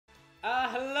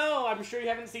Hello! I'm sure you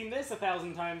haven't seen this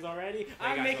 1,000 times already.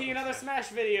 I'm making another Smash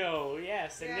video,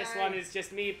 yes, and this one is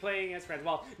just me playing as friends.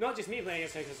 Well, not just me playing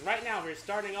as friends, because right now we're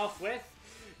starting off with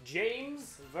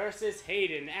James versus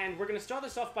Hayden, and we're going to start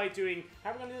this off by doing, how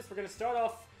are we going to do this? We're going to start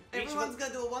off... Everyone's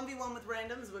going to do a 1v1 with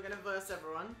randoms, we're going to verse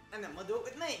everyone, and then we'll do it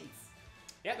with mains.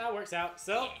 Yeah, that works out.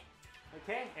 So,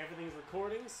 okay, everything's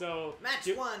recording, so... Match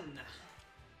 1.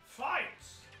 Fight!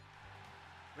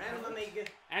 Random Amiga.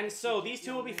 And so, these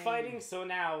two will be fighting, so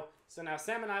now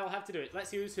Sam and I will have to do it. Let's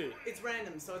see who's who. It's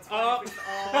random, so it's fine.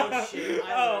 Oh, shit.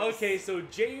 Okay, so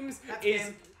James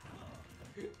is...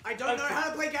 I don't know how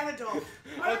to play Ganondorf.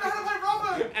 I don't know how to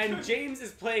play Robin! And James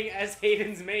is playing as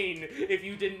Hayden's main, if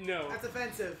you didn't know. That's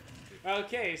offensive.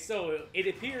 Okay, so it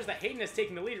appears that Hayden is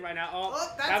taking the lead right now. Oh,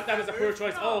 that was a poor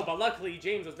choice. Oh, but luckily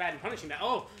James was bad in punishing that.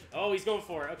 Oh, he's going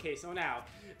for it. Okay, so now,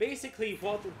 basically,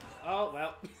 well,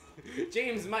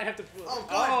 James might have to...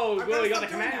 Oh, good, you got the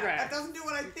command grab. That doesn't do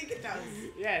what I think it does.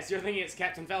 Yes, you're thinking it's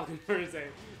Captain Falcon for a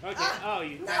second. Okay,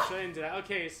 you dashed into that.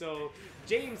 Okay, so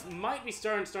James might be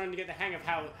starting to get the hang of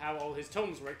how all his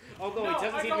tomes work, although he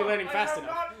doesn't seem to be learning fast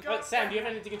enough. But Sam, do you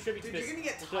have anything to contribute to this? You're gonna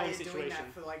get tired situation? doing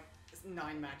that for like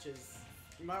 9 matches.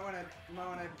 You might wanna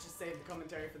just save the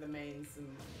commentary for the mains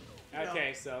and.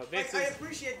 Okay, so this I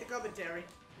appreciate the commentary.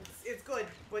 It's good,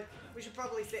 but we should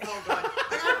probably say. Oh god,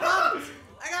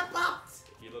 I got popped.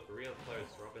 If you look real close,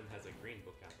 Robin has a green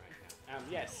book out right now.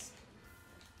 Yes.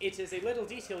 It is a little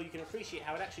detail you can appreciate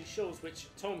how it actually shows which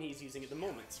tome he's using at the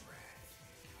moment.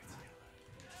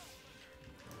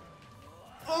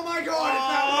 Oh my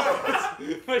god! That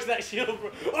worked! Where's that shield?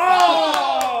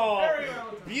 Oh! Very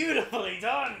well done. Beautifully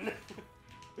done!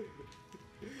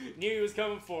 Knew he was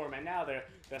coming for him, and now they're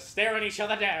staring each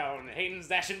other down. Hayden's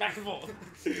dashing back and forth.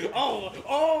 Oh!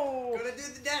 Gonna do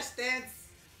the dash dance.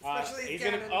 Especially he's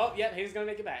gonna. Oh, yep, he's gonna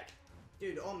make it back.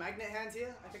 Dude, all magnet hands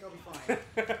here? I think I'll be fine.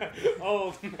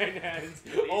 Oh, magnet hands.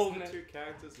 These are the two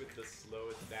characters with the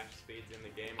slowest dash speeds in the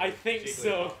game. I think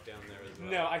so. Down there as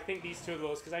well. No, I think these two are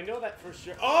those, because I know that for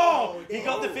sure. Oh! He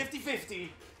got the 50-50.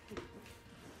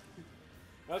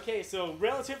 Okay, so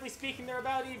relatively speaking, they're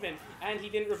about even, and he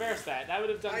didn't reverse that. That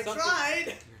would have done something. I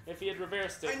tried! If he had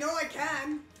reversed it. I know I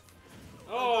can!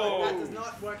 Oh! That does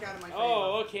not work out in my favor.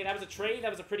 Oh, okay, that was a trade. That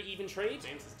was a pretty even trade.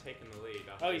 James is taking the lead.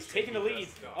 Oh, he's taking the lead.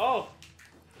 Oh!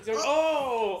 He's going,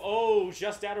 oh,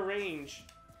 just out of range.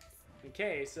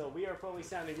 Okay, so we are probably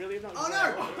sounding really obnoxious.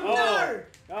 Oh no! No!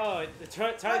 Oh, the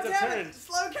tides have turned.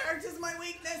 Slow characters are my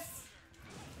weakness!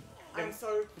 I'm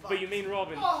so fucked. But you mean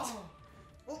Robin. Oh.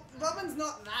 Well, Robin's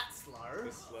not that slow.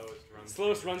 The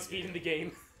slowest run speed in the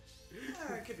game.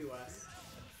 It could be worse.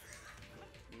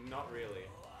 Not really.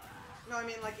 No, I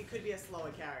mean like it could be a slower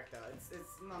character.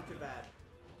 It's not too bad.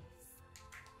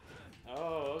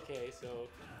 Oh, okay, so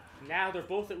now they're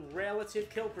both at relative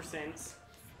kill percents.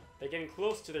 They're getting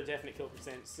close to their definite kill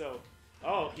percent, so...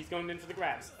 Oh, he's going in for the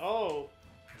grabs. Oh!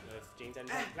 If James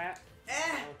hadn't done that.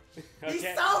 Okay. He's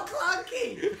so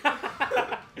clunky!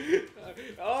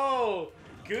 Oh!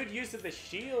 Good use of the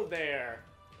shield there.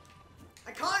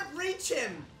 I can't reach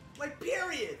him! Like,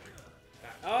 period!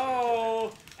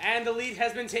 Oh! And the lead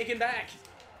has been taken back.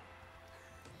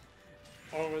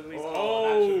 Or at least...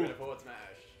 Oh! That should have been a forward smash.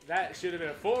 That should have been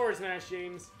a forward smash,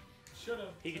 James. Should have.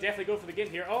 He could definitely go for the gimp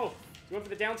here. Oh! You went for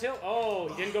the down tilt? Oh,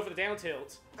 he didn't go for the down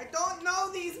tilt. I don't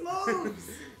know these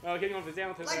moves! Oh, getting on for the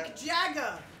down tilt. Like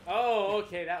Jagger! Oh,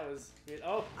 okay, that was good.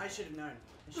 Oh. I should have known.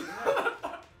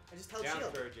 I just held down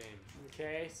shield. throw, James.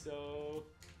 Okay, so...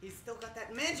 He's still got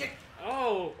that magic!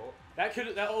 Oh! That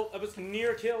was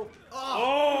near kill.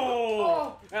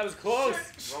 Oh! That was close.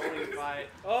 Rolling fight.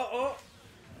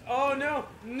 Oh no!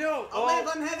 No! I'll live,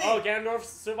 I'm heavy! Oh, Ganondorf's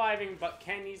surviving, but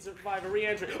can he survive a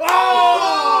re-entry?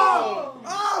 Oh!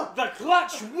 Oh! The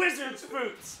clutch wizard's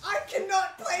boots! I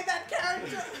cannot play that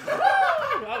character!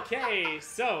 Okay,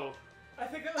 so... I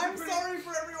think that was I'm sorry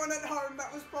for everyone at home,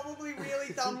 that was probably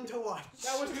really dumb to watch.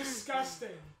 That was disgusting.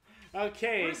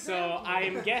 Okay, so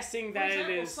I'm guessing that it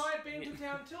is... side beam to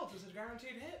down tilt was a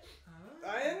guaranteed hit.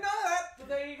 I didn't know that! But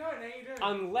there you go, now you do.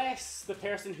 Unless the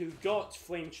person who got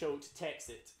flame choked techs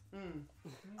it.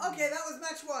 Okay, that was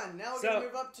match 1. Now we're gonna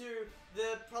move up to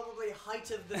the probably height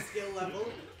of the skill level.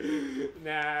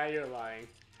 Nah, you're lying.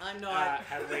 I'm not.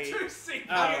 Have we... we have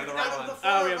the Out right of ones. the 4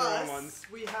 Oh, we of have the wrong us, ones.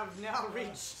 we have now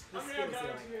reached the I'm skill gonna go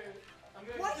ceiling.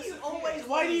 to... Why do you always...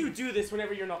 Why do you do this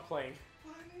whenever you're not playing?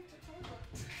 What I need to talk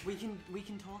about? We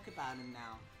can talk about him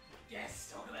now.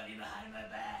 Yes, talk about me behind my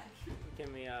back.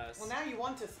 Can we, Well, now you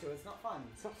want us to. It's not fun.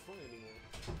 It's not fun anymore.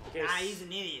 Okay, He's an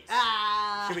idiot.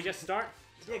 Ah! should we just start?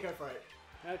 Yeah, go for it.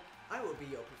 Okay. I will be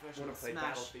your professional Wanna play Smash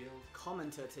Battlefield?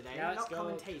 commenter today, Yeah, let's not go.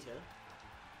 commentator.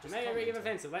 Mega Rig of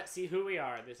Offensive. Let's see who we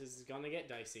are. This is gonna get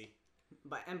dicey.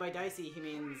 And by dicey, he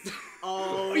means...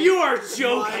 Oh, you are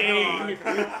joking!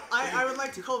 I would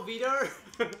like to call veto.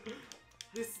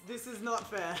 This is not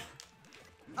fair.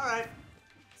 Alright.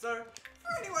 So,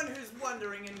 for anyone who's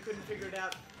wondering and couldn't figure it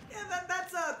out, yeah,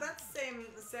 that's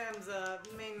Sam's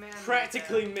main man.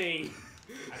 Practically main.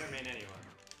 I don't mean anyone.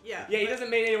 Yeah. Yeah, he doesn't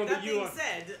main anyone, but you are. That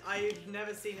being said, I've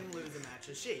never seen him lose a match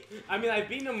as Sheik. I mean, I've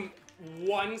beaten him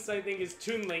once, I think, is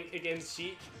Toon Link against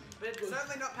Sheik. But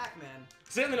certainly not Pac-Man.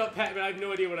 Certainly not Pac-Man, I have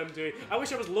no idea what I'm doing. I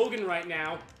wish I was Logan right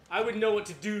now. I would know what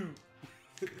to do.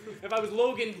 If I was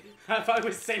Logan, if I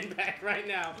was sent back right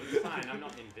now. Fine, I'm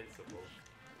not invincible.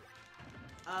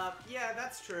 Yeah,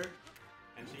 that's true.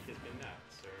 And Sheik has been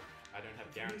nerfed, so I don't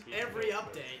have guaranteed. Every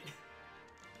update.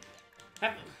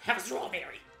 Have a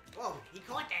strawberry. Whoa, he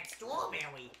caught that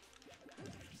strawberry.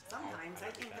 Sometimes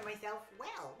I think to myself,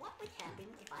 well, what would happen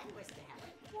if I was to have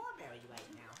a strawberry right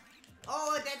now?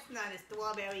 Oh, that's not a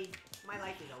strawberry. My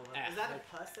life is over. Is that a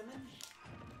persimmon?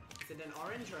 Is it an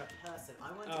orange or a person?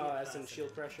 I want to be a that's some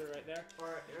shield pressure right there.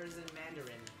 Or is it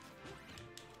mandarin?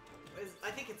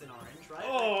 I think it's an orange, right?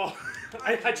 Oh!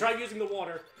 I tried using the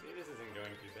water. See, this isn't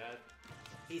going too bad.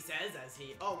 He says as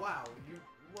he... Oh, wow.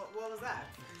 What was that?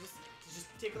 You just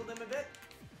tickled him a bit?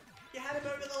 You had him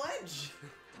over the ledge.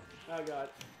 Oh, God.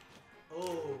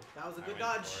 Oh, that was a good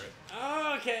dodge.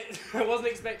 Oh, okay. I wasn't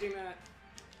expecting that.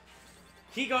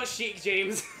 He got Sheik,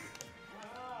 James.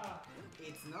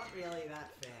 It's not really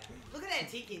that fair. Look at that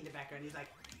Tiki in the background. He's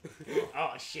like,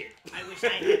 oh, shit. I wish I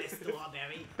had a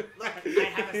strawberry. Look, I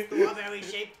have a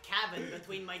strawberry-shaped cabin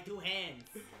between my two hands.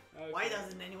 Okay. Why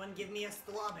doesn't anyone give me a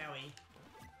strawberry?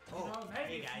 You know,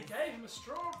 maybe if you gave him a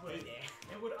strawberry,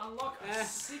 it would unlock a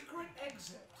secret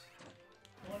exit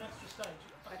or an extra stage.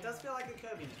 That does feel like a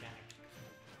Kirby mechanic.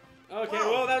 Okay,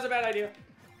 well, that was a bad idea.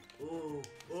 Ooh.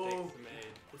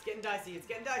 It's getting dicey, it's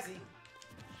getting dicey.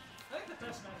 I think the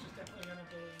best match is definitely going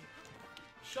to be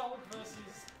Shulk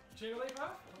versus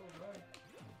Jigglypuff.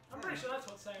 I'm pretty sure that's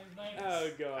what Sam's name is. Oh,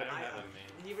 God. I don't have a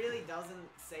main. He really doesn't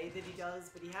say that he does,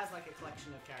 but he has like a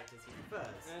collection of characters he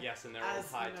prefers. Yes, and they're all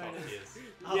high top tiers.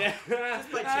 Oh, yeah.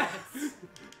 Just by chance.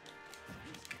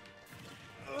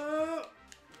 How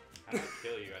do I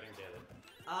kill you? I don't get it.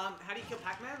 How do you kill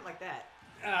Pac-Man? Like that.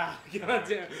 Ah, God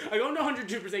damn. I got 102%,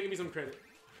 give me some credit.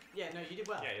 Yeah, no, you did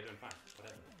well. Yeah, you're doing fine.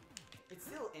 Whatever. It's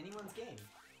still anyone's game.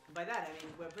 By that, I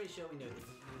mean, we're pretty sure we know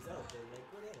the result, but like,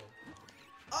 whatever.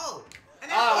 Oh! An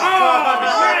apple! Oh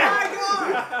my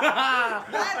God!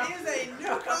 That is a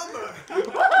new combo!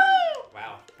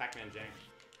 Wow, Pac-Man jank.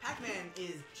 Pac-Man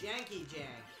is janky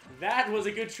jank. That was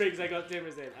a good trick because I got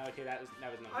Timber's in. Okay, that was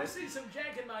not I've good. seen some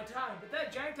jank in my time, but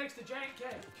that jank takes the jank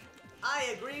cake.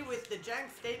 I agree with the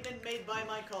jank statement made by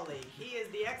my colleague. He is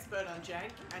the expert on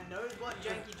jank and knows what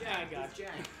janky jank is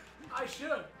jank. I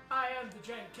should. I am the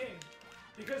jank king.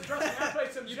 Because trust me, I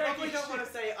played some You janky probably don't shit. want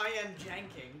to say I am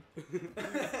janking.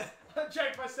 I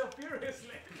jank myself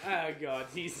furiously. Oh, God,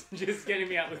 he's just getting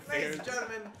me out with Ladies fears. and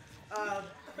gentlemen,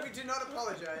 we do not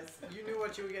apologize. You knew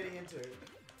what you were getting into.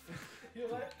 You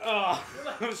let Oh,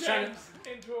 I was trying to... James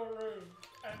into a room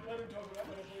and let him talk about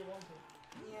whatever he wanted.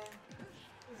 Yeah.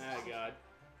 Oh, God.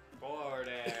 Forward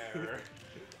air.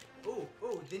 Ooh,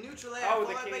 the neutral air Oh,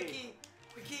 the followed by key. key.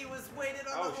 The key was weighted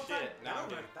on Oh, the whole shit. time. Now I'm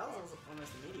That getting was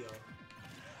almost a meteor.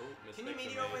 Oh, Can you mistakes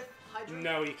meteor are made. with Hydra?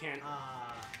 No, you can't.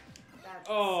 That's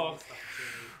Oh. a missed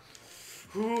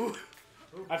opportunity.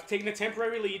 Ooh. I've taken a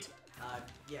temporary lead.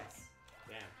 Yes.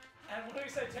 Damn. And when we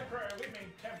say temporary, we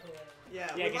mean temporary.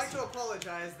 Yeah, Yeah, I we'd like guess- to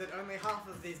apologize that only half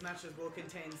of these matches will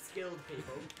contain skilled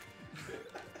people.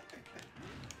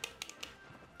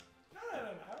 No.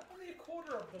 Only a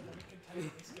quarter of them will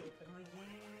contain the skill thing.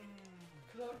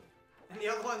 Oh, yeah. And the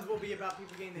other ones will be about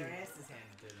people getting their asses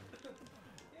handed to them.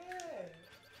 Yeah.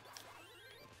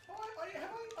 Oh,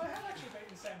 I have actually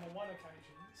beaten Sam on one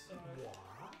occasion, so... What?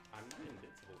 I'm not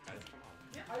invincible, guys. Come on.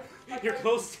 Yeah, You're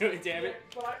close to it, damn it.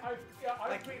 But I've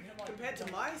Like, beaten him like... compared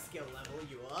to my skill level,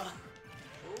 you are.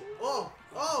 Oh,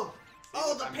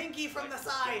 the pinky from the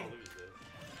side. Lose this.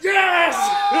 Yes!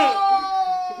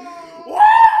 Woo!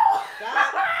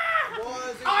 That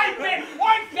was I bet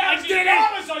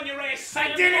 $1,000 on your ass,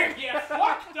 Sam! I did it! You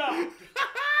fucked up!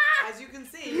 As you can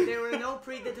see, there were no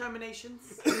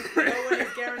predeterminations. No one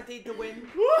is guaranteed to win.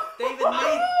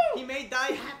 David may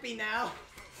die happy now.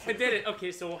 I did it.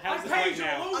 Okay, so how's I this paid going you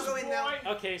now? to lose, I'll go in now. boy.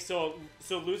 Okay, so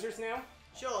losers now?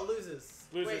 Sure, losers.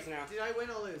 Losers Wait, now. Did I win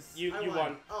or lose? You I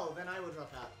won. Oh, then I will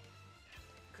drop out.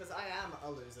 Because I am a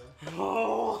loser.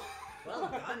 Oh. Well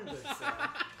done, good sir.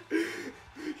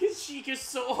 His cheek is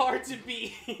so hard to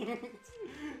beat.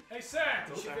 Hey, sir!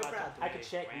 You should feel proud. I could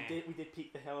check. We did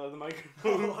peek the hell out of the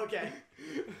microphone. Oh, okay.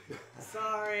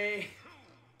 Sorry.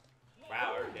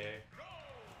 Wow, okay.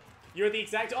 You're the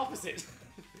exact opposite.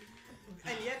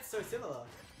 And yet so similar.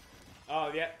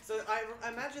 Oh yeah. So I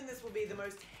imagine this will be the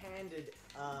most handed,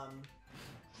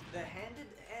 the handed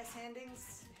ass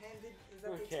handings? Handed? Is that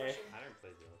the Okay. expression? I don't play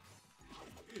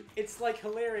Zelda. It's like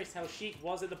hilarious how Sheik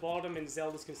was at the bottom and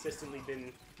Zelda's consistently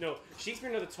been... No, Sheik's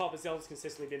been at the top, but Zelda's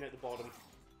consistently been at the bottom.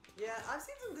 Yeah, I've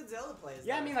seen some good Zelda players.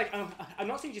 Yeah, though. I mean, like, I'm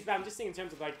not saying she's bad, I'm just saying in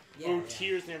terms of, like, Yeah.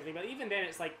 tiers and everything, but even then,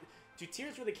 it's like, do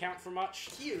tiers really count for much?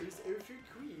 Tears over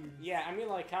queens. Yeah, I mean,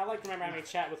 like, I like remember having a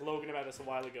chat with Logan about this a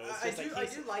while ago. It's I just do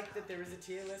like, like that there is a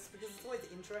tier list because it's always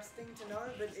interesting to know,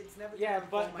 but it's never. yeah,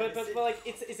 gonna but inform my like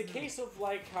it's a case of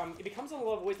like it becomes in a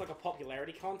lot of ways like a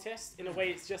popularity contest. In a way,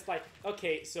 it's just like,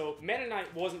 okay, so Meta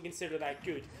Knight wasn't considered that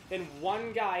good. Then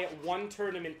one guy at one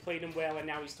tournament played him well, and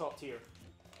now he's top tier.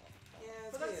 Yeah,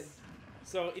 it's But weird.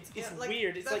 So it's Yeah, like,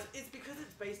 weird. It's like it's because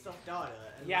it's based off data.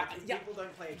 And Yeah, like, if yeah. people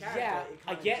don't play a character. yeah, it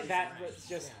I can't get increase that, the but rank. it's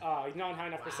just Yeah. not high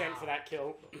enough percent for that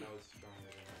kill. That was stronger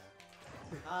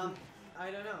than that.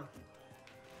 I don't know.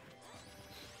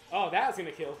 Oh, that was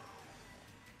gonna kill.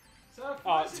 So,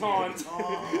 Oh, first taunt.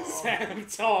 Oh. Sam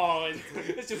taunt.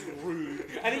 It's just rude.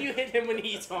 And then you hit him when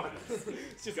he taunts.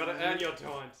 It's just Gotta rude. earn your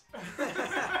taunt.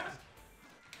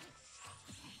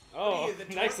 Oh, What are you,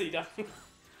 the nicely done.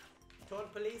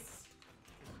 Taunt police.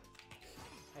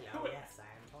 Hello, Wait. yes, I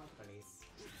am taunt police.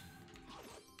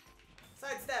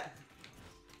 Sidestep.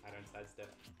 I don't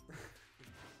sidestep.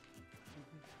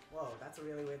 Whoa, that's a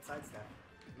really weird sidestep.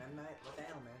 Man, Knight, what the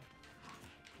hell, man?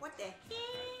 What the hell?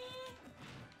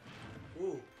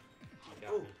 Ooh, You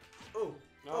got ooh, me. ooh,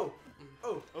 No.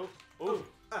 ooh, ooh, Oh,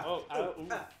 oh, ah, oh, ooh,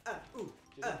 ooh. ooh,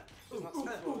 Just- ooh, not ooh,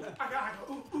 so- ooh. I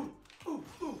go,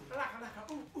 ooh,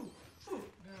 laka, ooh. No,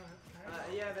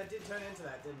 okay. Yeah, that did turn into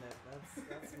that, didn't it?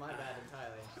 That's my bad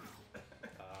entirely.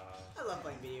 I love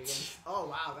playing video games. Oh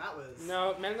wow, that was.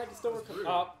 No, Men Like can still That's recover. rude.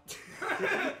 Oh.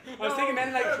 I was thinking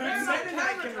Men Like no, couldn't. Men Meta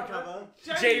Knight can can recover.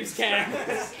 James can.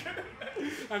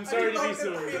 I'm sorry to be The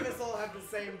three sorry. of us all have the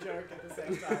same joke at the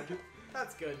same time.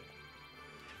 That's good.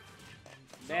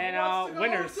 Then Wants to go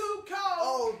winners. to Cow.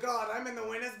 Oh god, I'm in the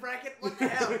winners bracket. What the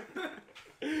hell?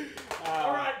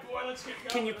 Alright, boy, let's get going.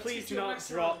 Can you Let's please get to the not next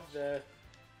drop round. the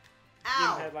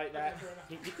Ow! gamepad like that?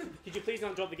 Could you please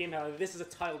not drop the gamepad? Like this is a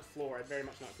tiled floor. I'd very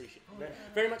much not appreciate.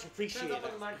 Very much appreciate Turns up on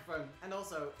it. the microphone, and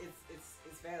also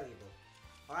it's valuable.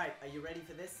 All right, are you ready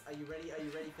for this? Are you ready? Are you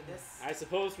ready for this? I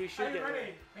suppose we Are should you get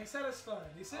ready? Hey, satisfied.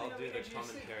 He's sitting I'll on do the the edge of your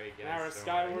seat. commentary, guys. Nara don't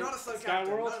Skyward. worry. Not a slow Sky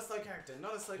character. World? Not a slow character.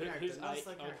 Not a slow Who- character. who's Not a Ike?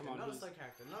 slow Oh, character. come on, Not a who's- slow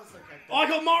character. Not a slow character. Oh, I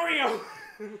got Mario.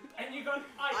 And you got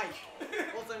Ike.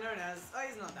 Ike, also known as. Oh,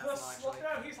 he's not that The slow slow.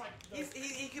 actually. No, he's like.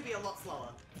 He could be a lot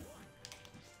slower.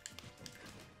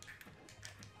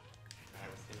 I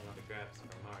was thinking of the grabs from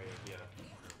Mario here.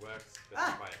 It works, but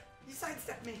Ah! quiet. You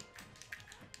sidestepped me.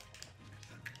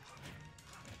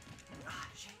 Ah,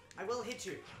 shit. I will hit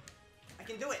you. I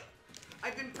can do it.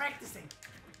 I've been practicing.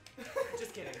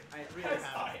 Just kidding. I really That's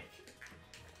have. Ike.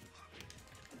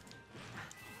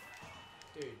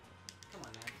 Dude, come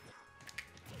on, man.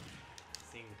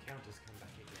 Seeing the counters come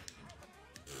back again.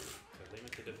 The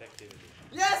limited effectivity.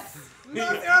 Yes! No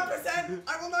 0%!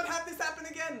 I will not have this happen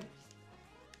again!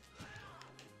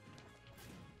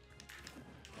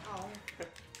 Oh,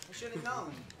 I should have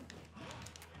known.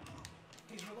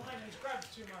 He's relying on his grabs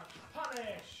too much.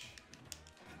 Punish.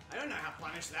 I don't know how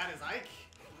punished that is, Ike.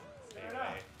 Stay Fair away.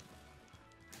 enough.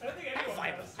 I don't think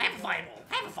anyone does. Have a fireball.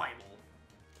 Have a fireball.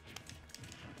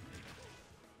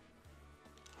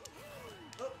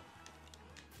 Oh.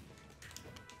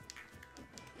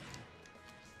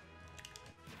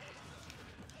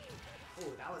 Oh,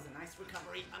 that was a nice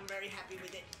recovery. I'm very happy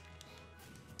with it.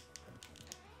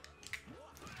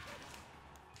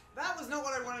 That was not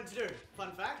what I wanted to do.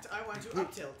 Fun fact, I went to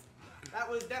up tilt. That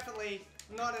was definitely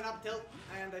not an up tilt,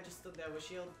 and I just stood there with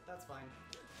shield. That's fine.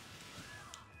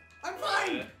 I'm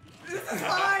fine! This is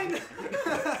fine!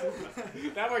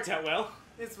 That worked out well.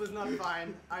 This was not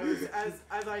fine. I was,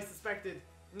 as I suspected,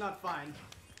 not fine.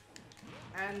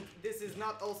 And this is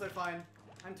not also fine.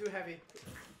 I'm too heavy.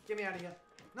 Get me out of here.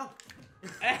 No!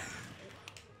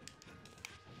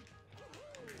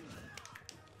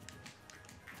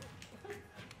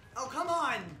 Oh, come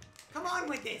on! Come on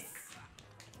with this!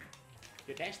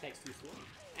 Your dash attack's too slow.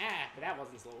 Ah, but that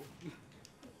wasn't slow.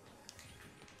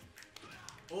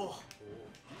 Oh.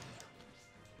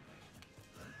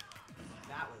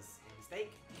 That was a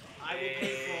mistake. I will pay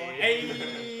for it.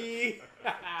 Hey!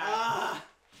 Ah!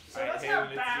 So Alright, that's hey, how you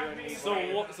it's you bad and me. me.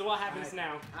 So what happens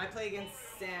now? I play against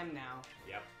Sam now.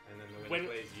 Yep, and then the winner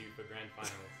plays you for grand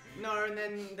finals. No, and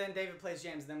then David plays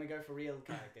James, and then we go for real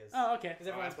characters. Oh, okay. Because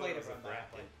everyone's played it was a everyone by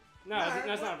that bracket. point. No,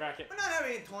 that's not a bracket. We're not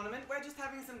having a tournament. We're just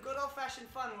having some good old-fashioned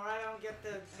fun where I don't get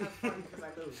to have fun because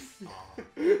I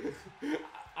lose.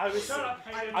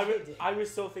 I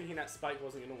was so thinking that spike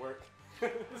wasn't gonna work.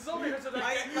 There's only because of that.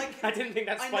 I didn't think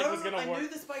that spike was gonna work. I knew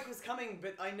the spike was coming,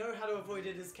 but I know how to avoid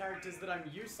it as characters that I'm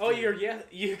used to. Oh,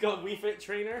 you got Wii Fit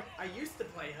Trainer. I used to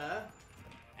play her.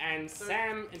 And So-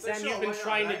 Sam, so Sam, sure, you've been why not,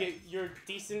 trying to right? get. You're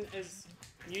decent as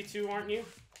you two, aren't you?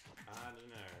 I don't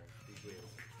know. He's weird.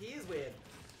 He is weird.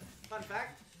 Fun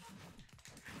fact.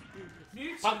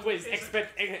 Mewtwo Pop quiz, is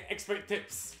expert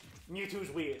tips. Mewtwo's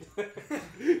weird.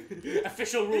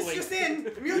 Official It's ruling. just in.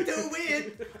 Mewtwo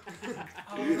weird.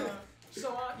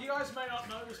 You guys may not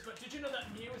know this, but did you know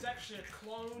that Mew is actually a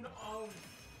clone of...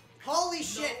 Holy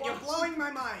shit! No You're one- blowing my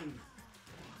mind.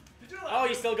 Did you know that Oh,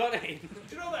 you still got it. Did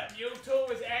you know that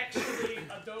Mewtwo is actually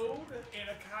a dude in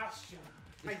a costume?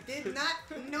 I did not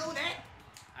know that.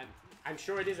 I'm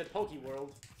sure it is at Poke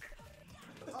World.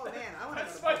 Oh man, I want to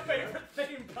That's go my to Poke World.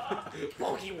 favorite theme park.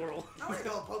 Poke World. I want to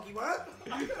go to Poke World.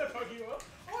 I'm gonna Poke World.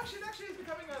 Oh, actually, it actually is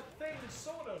becoming a thing,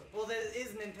 sort of. Well, there is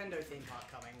Nintendo theme park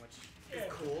coming, which Yeah.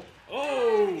 is cool. I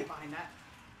Oh! can get behind that.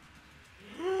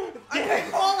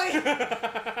 I'm falling!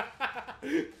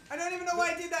 I don't even know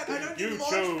why I did that. I don't You need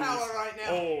launch chose power right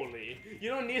now. Holy. You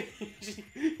don't need.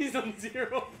 He's on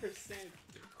 0%.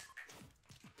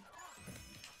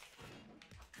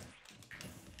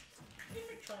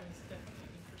 Epic Train is definitely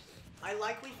interesting. I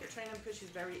like Wii Fit Trainer because she's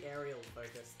very aerial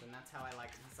focused, and that's how I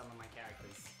like some of my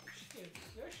characters. She is.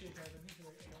 Yeah, she's very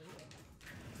aerial.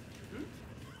 Hmm?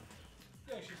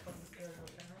 Yeah, she's quite an aerial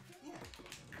character. Yeah.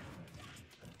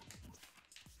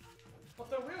 But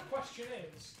the real question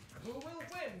is, who will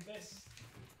win this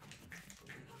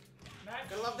match?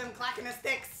 I love them clacking the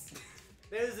sticks.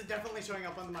 Those are definitely showing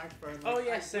up on the microphone. Oh like,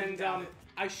 yes, I wouldn't and doubt it.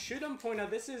 I should point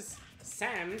out this is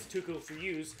Sam's Too Cool for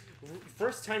You's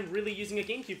first time really using a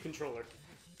GameCube controller.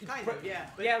 Kind of, yeah.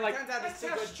 But yeah, it like- turns out it's That's too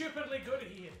how good. stupidly good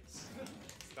he is.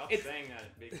 Stop It's- saying that.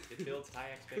 It builds high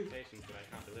expectations that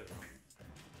I can't deliver on.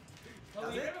 Well,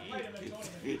 Does you it? never played him in a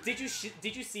tournament.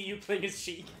 Did you see you playing as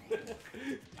Sheik?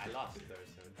 I lost though,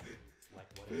 so like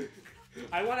whatever.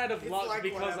 I went out of It's luck like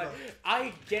because whatever.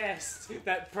 I guessed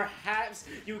that perhaps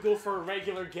you would go for a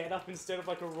regular get up instead of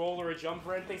like a roll or a jump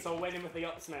or anything, so I went in with the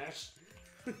up smash.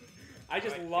 I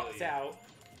just I'd kill lucked you. out.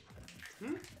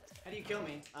 How do you kill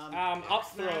me? Up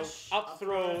throw. smash, Up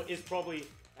throw is probably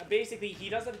basically he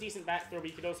does have a decent back throw, but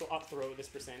he could also up throw this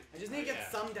percent. I just need to get Yeah.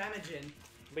 some damage in.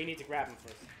 But you need to grab him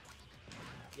first.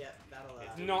 Yeah, that'll.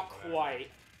 Not quite.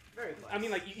 Very close. I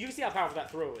mean, like you see how powerful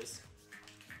that throw is.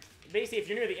 Basically, if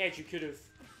you're near the edge, you could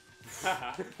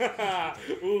have.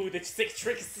 Ooh, the 6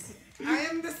 tricks. I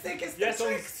am the sickest Yes, of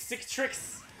only tricks. 6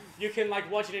 tricks. You can like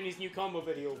watch it in his new combo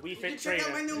video. Wii You Fit can check out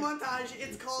my Trainer. new montage.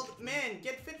 It's called "Man,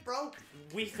 Get Fit, Bro."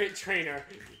 Wii Fit Trainer.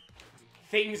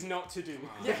 Things not to do.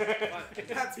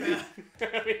 That's fair.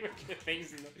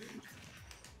 Things not.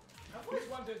 I've always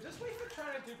wondered, does Wii Fit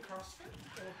Trainer do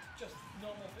CrossFit or just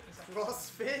normal fitness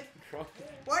activities?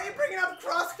 CrossFit? Why are you bringing up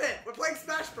CrossFit? We're playing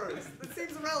Smash Bros. That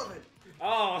seems irrelevant.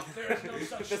 Oh, There is no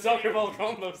such the thing. soccer ball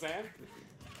combo, Sam.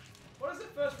 What is the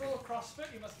first rule of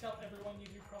CrossFit? You must tell everyone you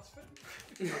do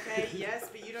CrossFit. Okay, yes,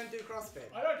 but you don't do CrossFit.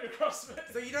 I don't do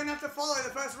CrossFit. So you don't have to follow the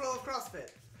first rule of CrossFit.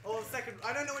 Or the second.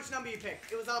 I don't know which number you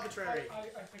picked. It was arbitrary. I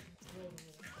think it's rule of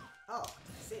rule. Oh,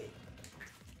 I see.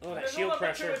 Oh, that There's shield all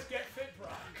number two pressure. is get fit, bro.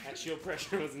 That shield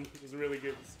pressure was really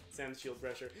good. Sam's shield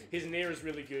pressure. His nair is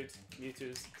really good.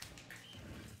 Mewtwo's.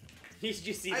 Did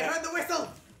you see I that? heard the whistle!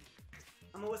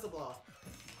 I'm a whistleblower.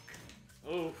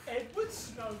 Oh. Edward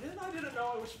Snowden? I didn't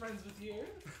know I was friends with you.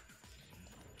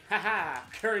 Haha.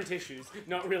 Current issues.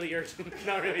 Not really urgent.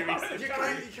 Not really recent. You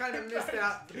kind of missed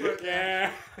out the boat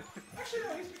there. Yeah. Actually,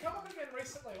 no, he's become up again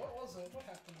recently. What was it? What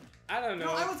happened? I don't know.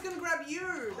 No, I was gonna grab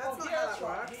you. That's not yeah, how that's that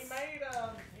right. works. He made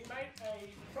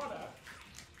a product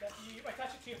that you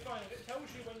attach it to your phone and it tells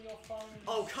you when your phone.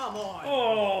 Oh, come on.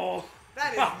 Oh.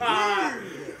 That is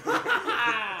rude.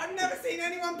 I've never seen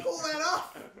anyone pull that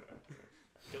off.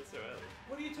 Killed so early.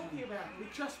 What are you talking about? We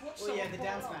just watched. Well, yeah, someone the pull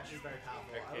down it off. smash is very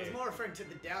powerful. I Okay. was more referring to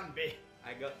the down B.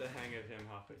 I got the hang of him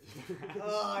halfway through.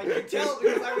 Oh, I could tell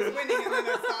because I was winning and then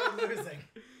I started losing.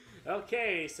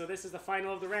 Okay, so this is the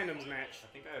final of the randoms match. I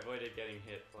think I avoided getting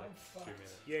hit for like I'm 2 fucked.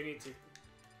 minutes. Yeah, you need to.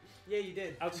 Yeah, you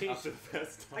did. I'll change After the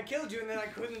first I time. killed you and then I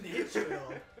couldn't hit you at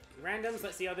all. randoms.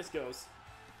 Let's see how this goes.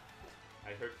 I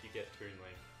hope you get Toon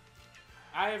Link.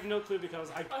 I have no clue because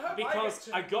hope I get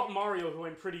I to- got Mario, who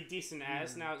I'm pretty decent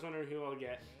as. Now I was wondering who I'll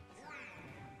get.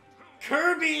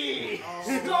 Kirby!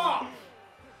 Oh. Stop!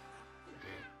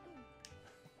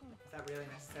 Is that really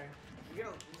necessary? You know,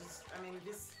 just, I mean,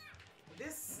 this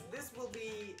will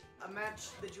be a match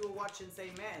that you will watch and say,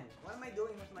 man, what am I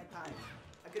doing with my time?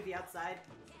 I could be outside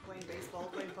playing baseball,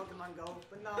 playing Pokemon Go,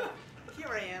 but no, here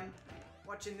I am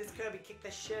watching this Kirby kick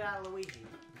the shit out of Luigi.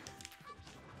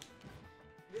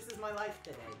 This is my life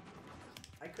today.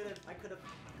 I could have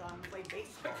gone and played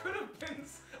baseball.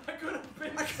 I could have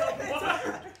been I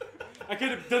someone. I could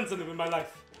have done something with my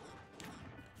life.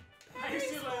 I used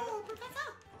to like. Baseball,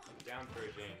 Professor. Down throw,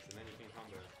 James, and then you can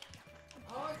combo.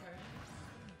 Oh, okay.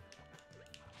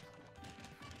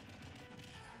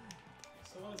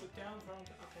 So what is it? Down throw?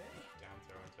 Okay. Down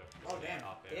throw into. Oh damn!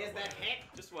 Up air, There's that whatever. hit.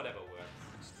 Just whatever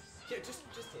works. Yeah, just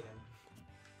hit him.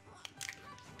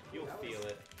 You'll That was- feel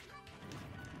it.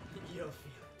 You'll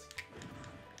feel it.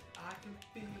 I can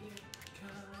feel it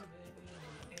coming in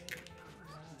the air.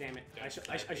 Damn it!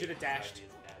 I should have dashed.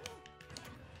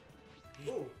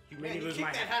 Ooh, You man, made me you lose kicked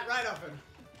my that hat right off him.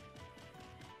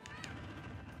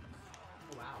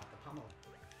 Oh wow, the pummel.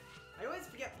 I always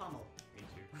forget pummel. Me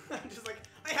too. I'm just like,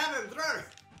 I have him, throw!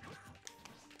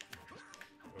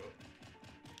 Oh.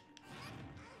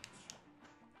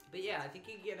 But yeah, I think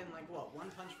you get in like, what, one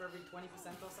punch for every 20%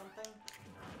 or something?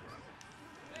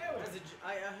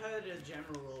 I heard a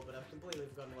general rule, but I've completely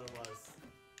forgotten what it was.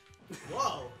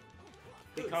 Whoa!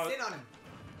 Dude, Because- sit on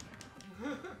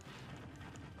him!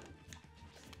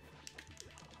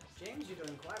 James, you're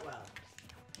doing quite well.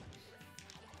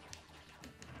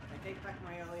 I take back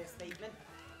my earlier statement.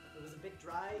 It was a bit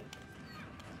dry.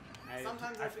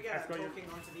 Sometimes I forget I'm talking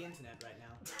onto the internet right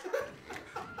now.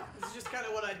 This is just kind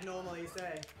of what I'd normally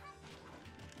say.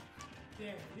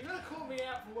 Yeah, you're gonna call me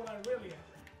out for what I really am.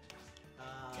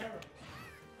 Terrible.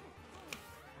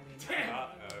 I mean, Damn.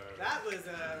 Uh-oh. that was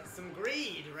some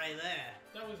greed right there.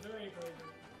 That was very good.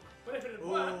 But if it had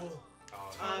worked,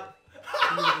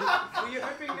 Oh, Were you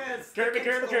hoping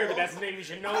to Kirby, that's the name you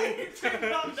should know. I did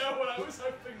not know what I was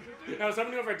hoping to do. I was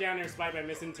hoping over down there, Spike, I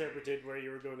misinterpreted where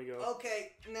you were going to go.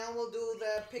 Okay, now we'll do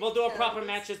the pick. We'll do a proper characters.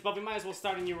 matches, but we might as well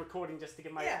start a new recording just to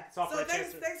give my Yeah. software So a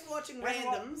chance thanks for watching Thanks for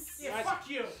randoms. Yeah, Nice. fuck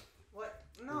you. What?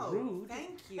 No. Rude.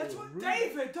 Thank you. That's what rude.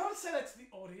 David. Don't say that to the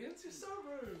audience. You're so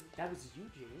rude. That was you,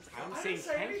 James. I'm I saying didn't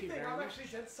say thank anything. you very I'm much. actually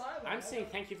dead silent. I'm saying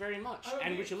thank you very much. Oh,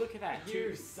 And you- would you look at that? You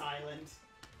too. silent.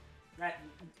 That,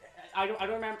 I don't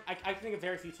remember. I can think of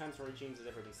very few times where James has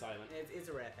ever been silent. It's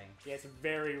a rare thing. Yeah, it's a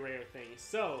very rare thing.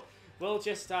 So, we'll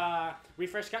just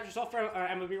refresh capture software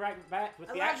and we'll be right back with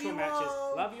I the love actual you matches.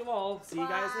 all. Love you all. See you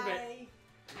guys in a bit. Bye.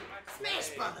 Smash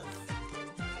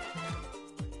Brothers.